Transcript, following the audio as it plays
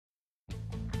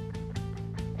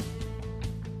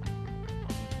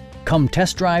Come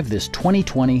test drive this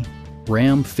 2020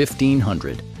 Ram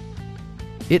 1500.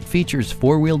 It features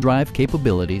four-wheel drive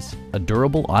capabilities, a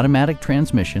durable automatic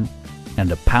transmission,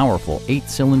 and a powerful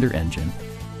 8-cylinder engine.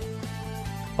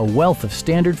 A wealth of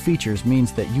standard features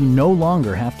means that you no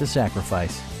longer have to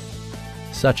sacrifice,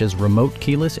 such as remote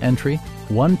keyless entry,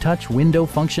 one-touch window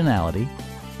functionality,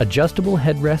 adjustable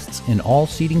headrests in all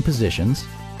seating positions,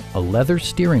 a leather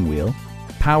steering wheel,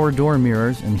 power door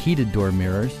mirrors and heated door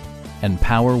mirrors, and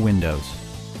power windows.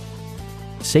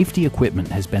 Safety equipment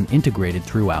has been integrated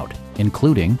throughout,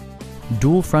 including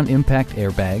dual front impact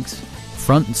airbags,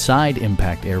 front and side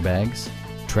impact airbags,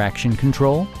 traction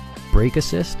control, brake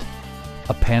assist,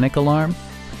 a panic alarm,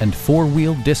 and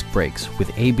four-wheel disc brakes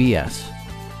with ABS.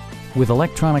 With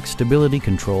electronic stability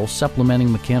control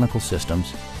supplementing mechanical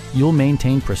systems, you'll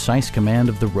maintain precise command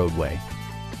of the roadway.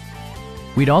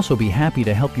 We'd also be happy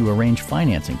to help you arrange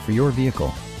financing for your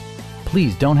vehicle.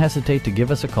 Please don't hesitate to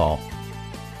give us a call.